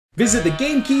Visit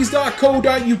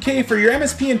thegamekeys.co.uk for your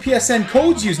MSP and PSN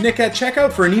codes. Use Nick at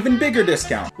checkout for an even bigger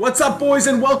discount. What's up, boys,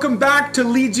 and welcome back to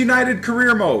Leeds United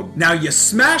Career Mode. Now, you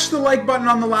smashed the like button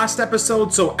on the last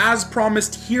episode, so as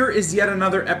promised, here is yet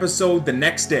another episode the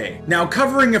next day. Now,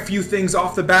 covering a few things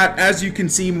off the bat, as you can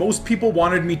see, most people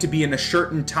wanted me to be in a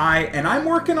shirt and tie, and I'm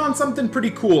working on something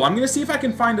pretty cool. I'm gonna see if I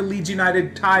can find a Leeds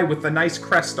United tie with a nice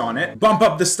crest on it, bump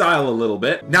up the style a little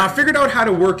bit. Now, I figured out how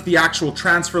to work the actual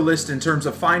transfer list in terms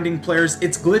of finding players.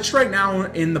 It's glitched right now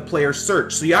in the player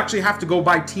search, so you actually have to go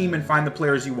by team and find the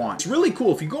players you want. It's really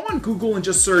cool. If you go on Google and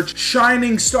just search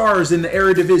shining stars in the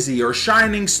Eredivisie or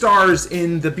shining stars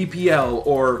in the BPL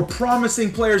or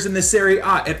promising players in the Serie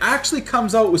A, it actually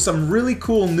comes out with some really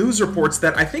cool news reports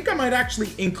that I think I might actually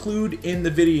include in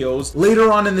the videos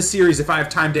later on in the series if I have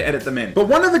time to edit them in. But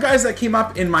one of the guys that came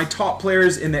up in my top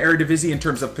players in the Eredivisie in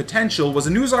terms of potential was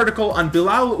a news article on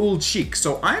Bilal Ould-Chikh,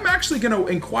 so I'm actually going to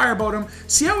inquire about him,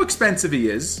 see how expensive he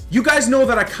is. You guys know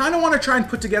that I kind of want to try and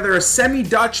put together a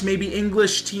semi-Dutch, maybe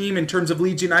English team in terms of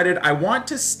Leeds United. I want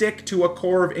to stick to a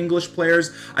core of English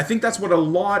players. I think that's what a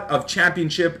lot of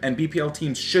championship and BPL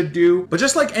teams should do. But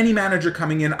just like any manager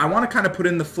coming in, I want to kind of put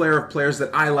in the flair of players that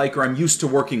I like or I'm used to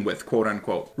working with, quote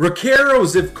unquote. Richairo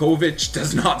Zivkovic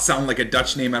does not sound like a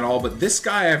Dutch name at all, but this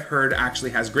guy I've heard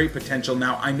actually has great potential.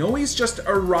 Now, I know he's just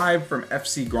arrived from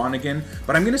FC Groningen,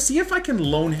 but I'm going to see if I can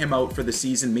loan him out for the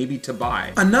season, maybe to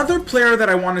buy. Another player that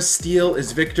I want to steal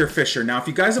is Viktor Fischer. Now, if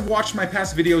you guys have watched my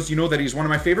past videos, you know that he's one of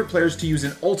my favorite players to use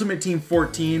in Ultimate Team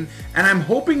 14, and I'm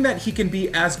hoping that he can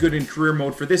be as good in career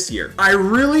mode for this year. I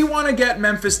really want to get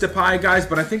Memphis Depay, guys,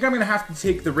 but I think I'm going to have to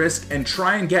take the risk and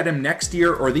try and get him next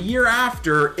year or the year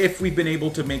after if we've been able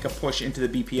to make a push into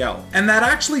the BPL. And that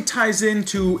actually ties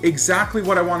into exactly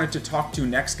what I wanted to talk to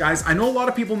next, guys. I know a lot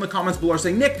of people in the comments below are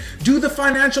saying, Nick, do the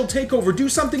financial takeover, do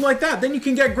something like that, then you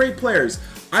can get great players.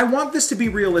 I want this to be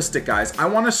realistic, guys. I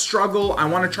want to struggle. I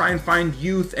want to try and find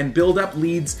youth and build up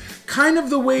Leeds kind of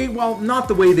the way, well, not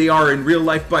the way they are in real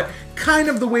life, but kind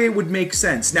of the way it would make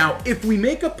sense. Now, if we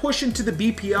make a push into the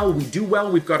BPL, we do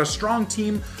well, we've got a strong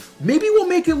team, maybe we'll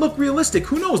make it look realistic.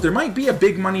 Who knows? There might be a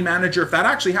big money manager if that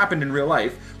actually happened in real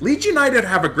life. Leeds United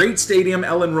have a great stadium,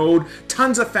 Ellen Road,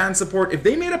 tons of fan support. If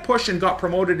they made a push and got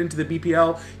promoted into the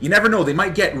BPL, you never know. They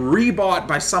might get rebought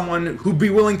by someone who'd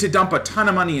be willing to dump a ton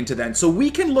of money into them. So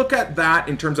we can look at that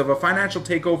in terms of a financial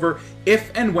takeover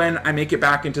if and when I make it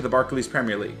back into the Barclays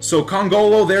Premier League. So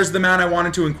Kongolo, there's the man I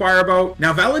wanted to inquire about.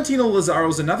 Now, Valentino Lazaro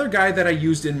is another guy that I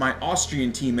used in my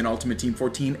Austrian team in Ultimate Team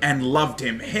 14 and loved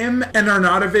him. Him and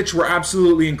Arnautovic were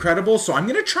absolutely incredible, so I'm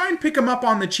going to try and pick him up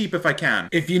on the cheap if I can.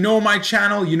 If you know my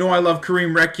channel, you know I love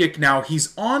Karim Rekik. Now,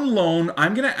 he's on loan.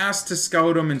 I'm going to ask to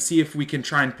scout him and see if we can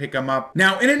try and pick him up.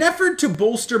 Now, in an effort to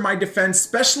bolster my defense,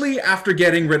 especially after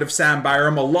getting rid of Sam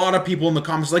Byram, a lot of people in the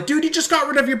comments are like, dude, you just got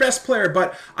rid of your best player,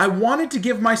 but I wanted to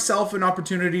give myself an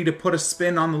opportunity to put a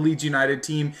spin on the Leeds United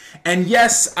team, and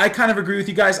yes, I kind of agree with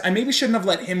you guys. I maybe shouldn't have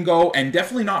let him go, and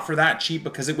definitely not for that cheap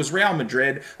because it was Real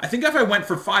Madrid. I think if I went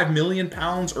for £5 million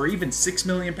or even £6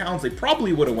 million, they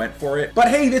probably would have went for it. But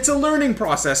hey, it's a learning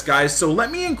process, guys, so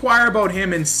let me inquire about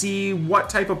him and see what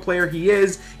type of player he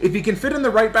is. If he can fit in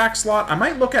the right back slot, I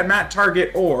might look at Matt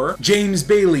Targett or James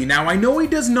Baille. Now, I know he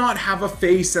does not have a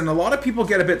face, and a lot of people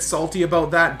get a bit salty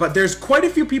about that, but there's quite a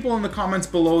few people in the comments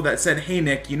below that said, hey,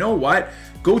 Nick, you know what?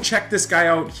 Go check this guy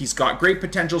out. He's got great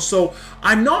potential. So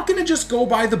I'm not going to just go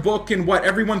by the book and what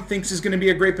everyone thinks is going to be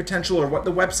a great potential or what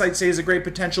the website says is a great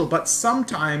potential, but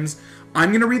sometimes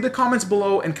I'm going to read the comments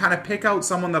below and kind of pick out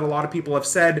someone that a lot of people have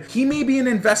said he may be an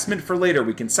investment for later.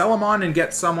 We can sell him on and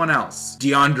get someone else.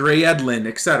 DeAndre Edlin,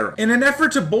 etc. In an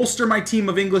effort to bolster my team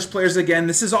of English players again,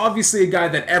 this is obviously a guy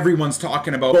that everyone's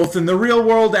talking about, both in the real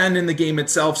world and in the game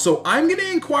itself. So I'm going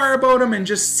to inquire about him and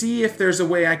just see if there's a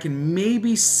way I can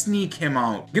maybe sneak him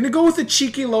out. I'm going to go with a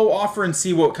cheeky low offer and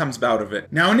see what comes out of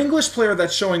it. Now, an English player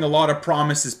that's showing a lot of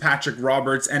promise is Patrick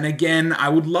Roberts. And again, I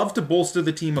would love to bolster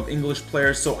the team of English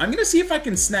players. So I'm going to see if I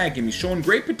can snag him. He's showing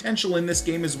great potential in this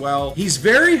game as well. He's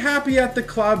very happy at the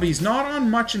club. He's not on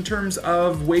much in terms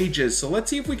of wages. So let's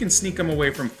see if we can sneak him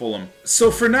away from Fulham. So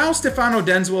for now, Stefano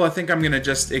Denswell, I think I'm going to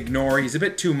just ignore. He's a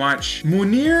bit too much.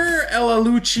 Munir El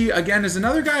Alouchi, again, is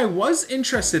another guy I was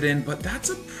interested in, but that's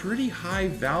a pretty high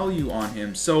value on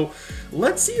him. So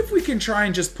let's see if we can try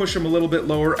and just push him a little bit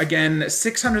lower. Again,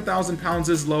 £600,000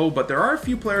 is low, but there are a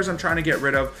few players I'm trying to get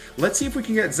rid of. Let's see if we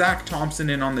can get Zach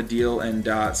Thompson in on the deal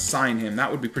and sign him.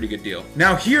 That would be a pretty good deal.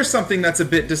 Now, here's something that's a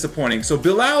bit disappointing. So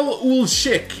Bilal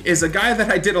Ould-Chikh is a guy that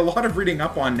I did a lot of reading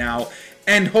up on now,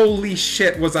 And holy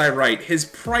shit, was I right. His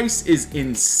price is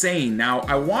insane. Now,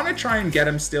 I want to try and get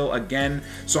him still again,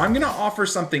 so I'm going to offer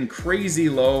something crazy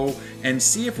low and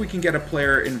see if we can get a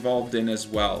player involved in as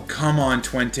well. Come on,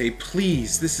 Twente,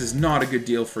 please. This is not a good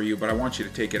deal for you, but I want you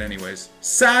to take it anyways.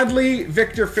 Sadly,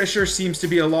 Viktor Fischer seems to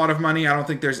be a lot of money. I don't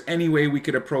think there's any way we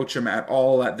could approach him at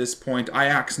all at this point.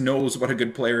 Ajax knows what a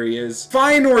good player he is.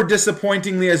 Feyenoord,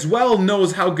 disappointingly as well,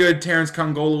 knows how good Terence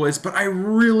Kongolo is, but I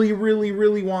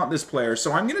really want this player.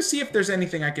 So I'm going to see if there's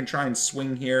anything I can try and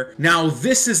swing here. Now,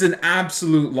 this is an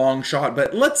absolute long shot,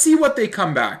 but let's see what they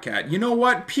come back at. You know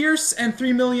what? Pierce and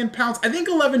 £3 million. I think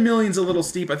 11 million's a little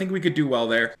steep. I think we could do well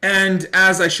there. And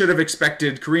as I should have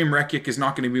expected, Karim Rekik is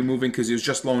not going to be moving because he was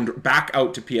just loaned back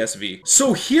out to PSV.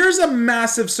 So here's a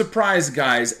massive surprise,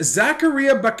 guys.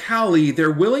 Zakaria Bakkali,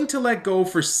 they're willing to let go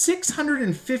for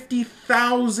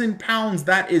 £650,000.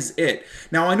 That is it.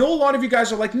 Now, I know a lot of you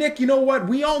guys are like, Nick, you know what?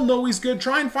 We all know he's good.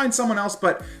 Try and find someone else,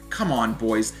 but come on,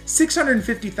 boys.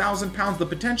 £650,000, the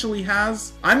potential he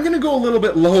has. I'm going to go a little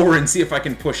bit lower and see if I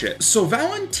can push it. So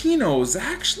Valentino's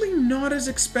actually not as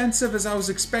expensive as I was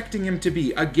expecting him to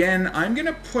be. Again, I'm going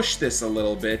to push this a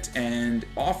little bit and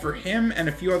offer him and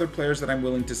a few other players that I'm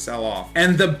willing to sell off.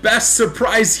 And the best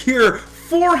surprise here,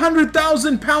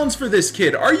 £400,000 for this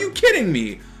kid. Are you kidding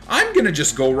me? I'm going to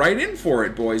just go right in for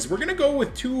it, boys. We're going to go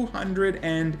with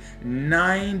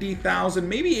 290,000,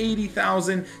 maybe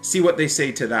 80,000. See what they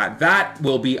say to that. That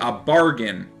will be a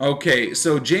bargain. Okay,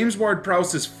 so James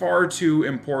Ward-Prowse is far too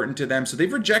important to them, so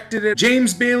they've rejected it.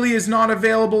 James Baille is not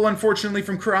available, unfortunately,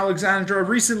 from Crew Alexandra.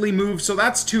 Recently moved, so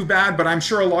that's too bad, but I'm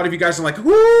sure a lot of you guys are like,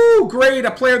 woo, great,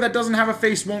 a player that doesn't have a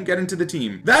face won't get into the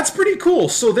team. That's pretty cool.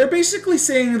 So they're basically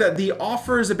saying that the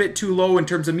offer is a bit too low in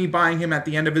terms of me buying him at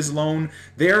the end of his loan.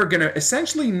 They're going to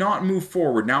essentially not move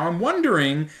forward. Now, I'm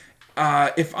wondering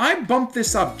if I bump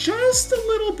this up just a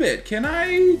little bit, can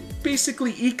I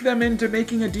basically eke them into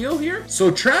making a deal here? So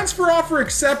transfer offer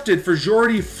accepted for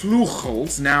Jordi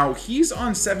Vleugels. Now, he's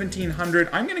on 1,700.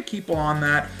 I'm going to keep on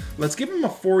that. Let's give him a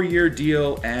 4-year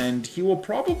deal, and he will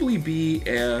probably be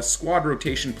a squad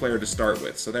rotation player to start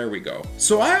with. So there we go.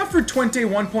 So I offered Twente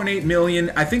 1.8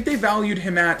 million. I think they valued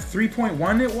him at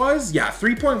 3.1 it was? Yeah,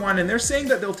 3.1, and they're saying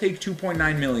that they'll take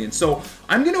 2.9 million. So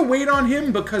I'm going to wait on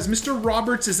him because Mr.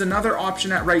 Roberts is another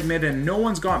option at right mid, and no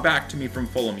one's got back to me from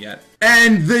Fulham yet.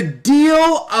 And the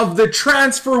deal of the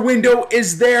transfer window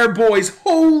is there, boys.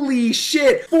 Holy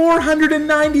shit.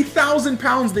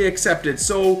 £490,000 they accepted.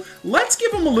 So let's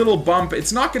give them a little bump.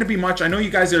 It's not going to be much. I know you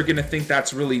guys are going to think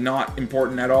that's really not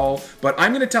important at all, but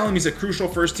I'm going to tell him he's a crucial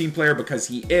first team player because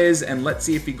he is, and let's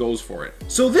see if he goes for it.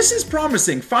 So this is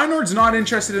promising. Feyenoord's not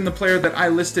interested in the player that I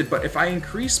listed, but if I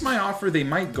increase my offer, they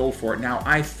might go for it. Now,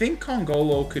 I think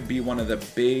Kongolo could be one of the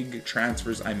big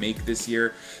transfers I make this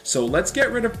year. So let's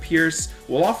get rid of Pierce.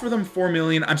 We'll offer them 4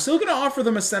 million. I'm still going to offer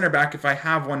them a center back if I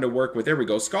have one to work with. There we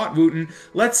go. Scott Wooten.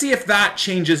 Let's see if that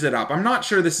changes it up. I'm not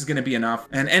sure this is going to be enough.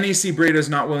 And NAC Breda's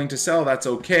not willing to sell. That's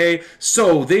okay.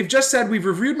 So they've just said, we've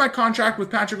reviewed my contract with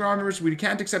Patrick Roberts. We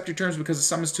can't accept your terms because the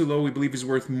sum is too low. We believe he's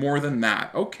worth more than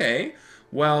that. Okay.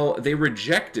 Well, they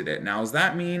rejected it. Now, does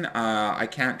that mean I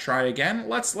can't try again?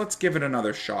 Let's give it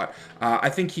another shot. I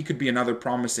think he could be another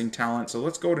promising talent, so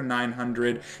let's go to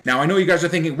 900. Now, I know you guys are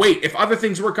thinking, wait, if other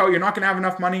things work out, you're not going to have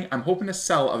enough money. I'm hoping to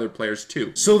sell other players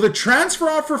too. So the transfer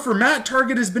offer for Matt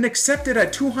Target has been accepted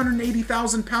at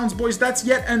 £280,000, boys. That's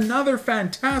yet another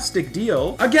fantastic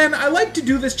deal. Again, I like to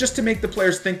do this just to make the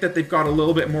players think that they've got a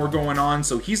little bit more going on,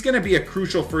 so he's going to be a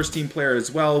crucial first-team player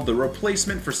as well, the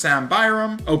replacement for Sam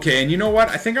Byram. Okay, and you know what?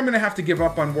 I think I'm going to have to give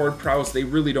up on Ward-Prowse. They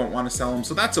really don't want to sell him,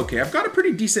 so that's okay. I've got a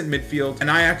pretty decent midfield,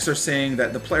 and Ajax are saying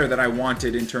that the player that I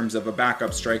wanted in terms of a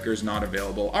backup striker is not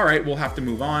available. All right, we'll have to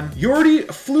move on. Jordi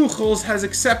Vleugels has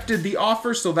accepted the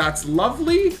offer, so that's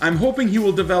lovely. I'm hoping he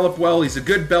will develop well. He's a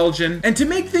good Belgian. And to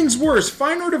make things worse,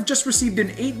 Feyenoord have just received an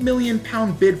 £8 million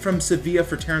bid from Sevilla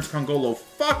for Terence Kongolo.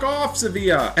 Fuck off,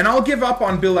 Sevilla. And I'll give up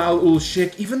on Bilal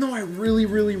Ould-Chikh, even though I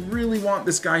really want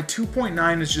this guy.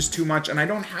 2.9 is just too much, and I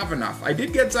don't have enough. I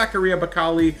did get Zakaria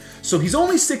Bakkali, so he's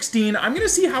only 16. I'm going to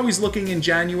see how he's looking in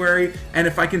January, and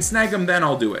if I can snag him, then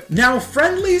I'll do it. Now,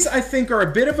 friendlies, I think, are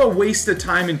a bit of a waste of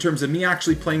time in terms of me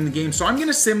actually playing the game, so I'm going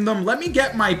to sim them. Let me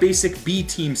get my basic B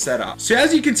team set up. So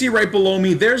as you can see right below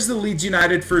me, there's the Leeds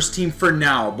United first team for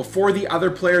now, before the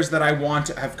other players that I want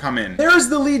have come in. There's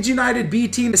the Leeds United B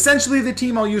team, essentially the team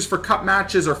team I'll use for cup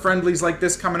matches or friendlies like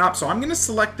this coming up, so I'm gonna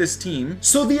select this team.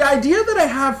 So the idea that I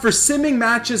have for simming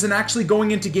matches and actually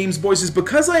going into games, boys, is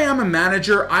because I am a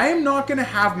manager, I am not gonna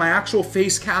have my actual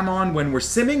face cam on when we're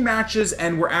simming matches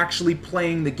and we're actually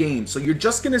playing the game. So you're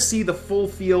just gonna see the full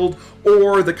field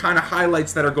or the kind of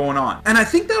highlights that are going on. And I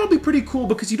think that'll be pretty cool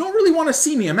because you don't really want to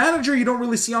see me. A manager you don't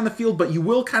really see on the field, but you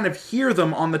will kind of hear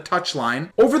them on the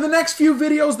touchline. Over the next few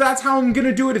videos, that's how I'm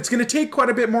gonna do it. It's gonna take quite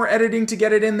a bit more editing to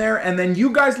get it in there, and then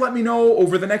you guys let me know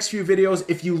over the next few videos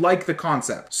if you like the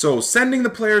concept. So sending the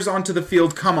players onto the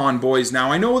field, come on boys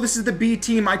now. I know this is the B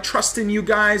team, I trust in you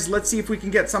guys. Let's see if we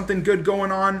can get something good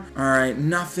going on. All right,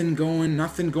 nothing going,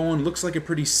 nothing going. Looks like a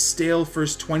pretty stale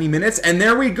first 20 minutes, and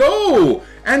there we go!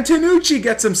 Antonucci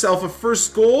gets himself a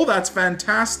first goal. That's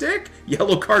fantastic.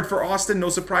 Yellow card for Austin, no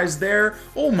surprise there.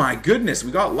 Oh my goodness,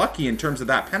 we got lucky in terms of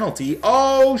that penalty.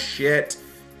 Oh shit.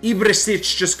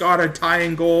 Ibrisic just got a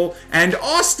tying goal, and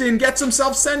Austin gets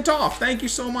himself sent off. Thank you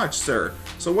so much, sir.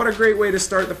 So what a great way to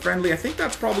start the friendly. I think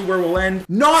that's probably where we'll end.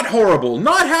 Not horrible.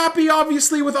 Not happy,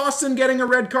 obviously, with Austin getting a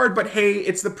red card, but hey,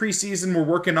 it's the preseason. We're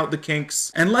working out the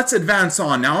kinks. And let's advance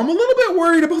on. Now, I'm a little bit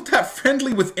worried about that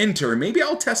friendly with Inter. Maybe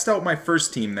I'll test out my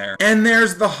first team there. And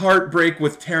there's the heartbreak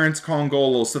with Terence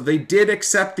Kongolo. So they did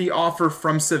accept the offer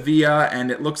from Sevilla,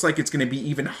 and it looks like it's going to be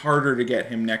even harder to get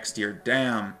him next year.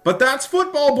 Damn. But that's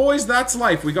football, boys. That's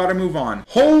life. We got to move on.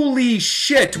 Holy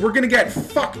shit. We're going to get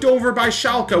fucked over by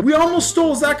Schalke. We almost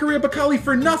stole Zakaria Bakkali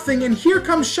for nothing, and here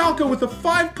comes Schalke with a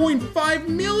 5.5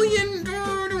 million.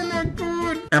 God, oh my god.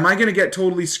 Am I gonna get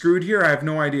totally screwed here? I have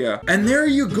no idea. And there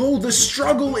you go. The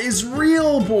struggle is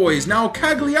real, boys. Now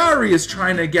Cagliari is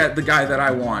trying to get the guy that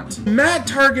I want. Matt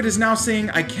Target is now saying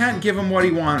I can't give him what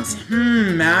he wants.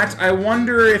 Matt, I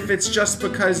wonder if it's just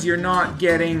because you're not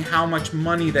getting how much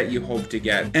money that you hope to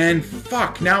get. And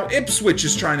fuck, now Ipswich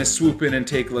is trying to swoop in and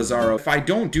take Lazaro. If I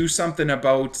don't do something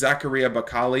about Zakaria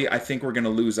Bakkali, I think we're gonna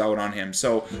lose out on him.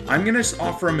 So I'm gonna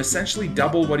offer him essentially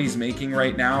double what he's making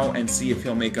right now and see if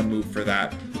he'll make a move for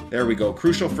that. There we go.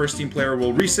 Crucial first team player.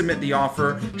 Will resubmit the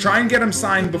offer. Try and get him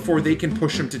signed before they can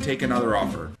push him to take another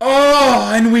offer.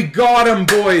 Oh, and we got him,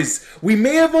 boys. We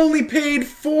may have only paid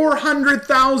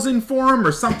 400,000 for him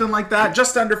or something like that,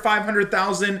 just under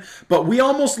 500,000, but we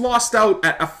almost lost out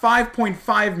at a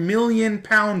 5.5 million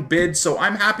pound bid, so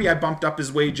I'm happy I bumped up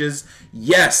his wages.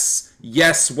 Yes.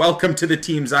 Yes, welcome to the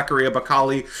team, Zakaria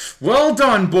Bakkali. Well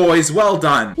done, boys. Well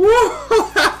done. Woo,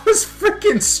 that was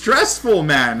freaking stressful,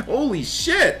 man. Holy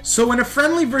shit. So in a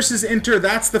friendly versus Inter,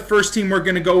 that's the first team we're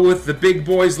going to go with, the big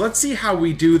boys. Let's see how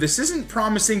we do. This isn't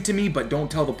promising to me, but don't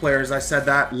tell the players I said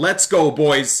that. Let's go,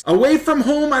 boys. Away from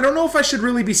home, I don't know if I should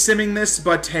really be simming this,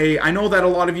 but hey, I know that a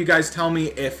lot of you guys tell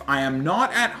me if I am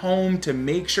not at home to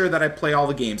make sure that I play all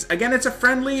the games. Again, it's a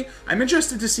friendly. I'm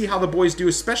interested to see how the boys do,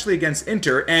 especially against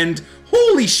Inter, and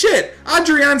holy shit!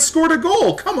 Adrian scored a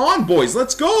goal! Come on, boys,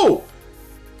 let's go!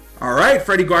 Alright,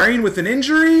 Freddie Guarin with an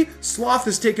injury. Sloth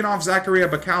has taken off Zakaria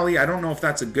Bakkali. I don't know if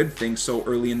that's a good thing so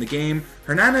early in the game.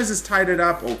 Hernandez has tied it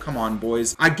up. Oh, come on,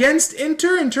 boys. Against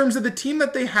Inter, in terms of the team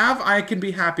that they have, I can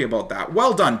be happy about that.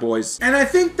 Well done, boys. And I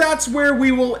think that's where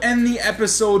we will end the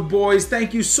episode, boys.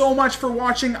 Thank you so much for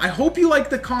watching. I hope you like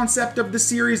the concept of the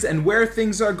series and where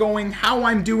things are going, how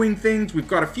I'm doing things. We've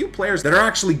got a few players that are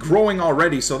actually growing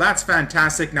already, so that's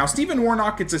fantastic. Now, Stephen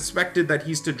Warnock, it's expected that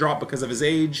he's to drop because of his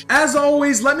age. As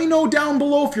always, let me know down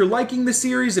below if you're liking the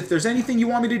series, if there's anything you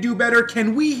want me to do better.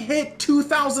 Can we hit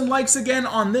 2,000 likes again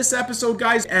on this episode,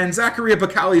 guys? And Zakaria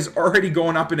Bakkali is already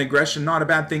going up in aggression. Not a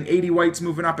bad thing. 80 White's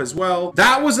moving up as well.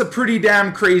 That was a pretty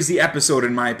damn crazy episode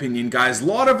in my opinion, guys. A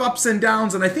lot of ups and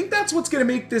downs, and I think that's what's going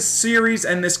to make this series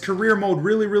and this career mode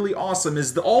really, really awesome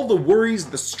is all the worries,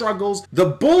 the struggles, the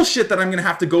bullshit that I'm going to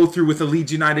have to go through with the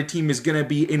Leeds United team is going to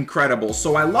be incredible.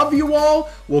 So I love you all.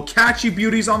 We'll catch you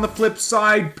beauties on the flip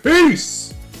side.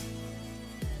 Peace!